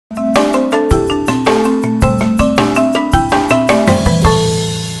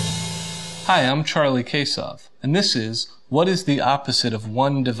Hi, I'm Charlie Kasov, and this is what is the opposite of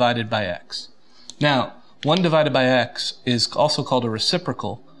 1 divided by x? Now, 1 divided by x is also called a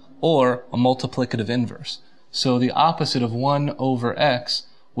reciprocal or a multiplicative inverse. So the opposite of 1 over x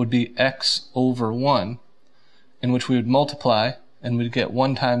would be x over 1, in which we would multiply and we'd get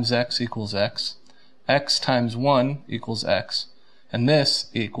 1 times x equals x times 1 equals x, and this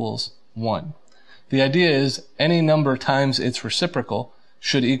equals 1. The idea is any number times its reciprocal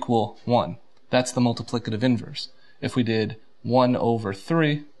should equal 1. That's the multiplicative inverse. If we did 1 over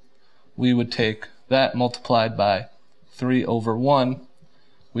 3, we would take that multiplied by 3 over 1.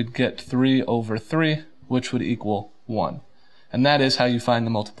 We'd get 3 over 3, which would equal 1. And that is how you find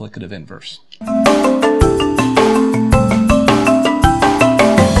the multiplicative inverse.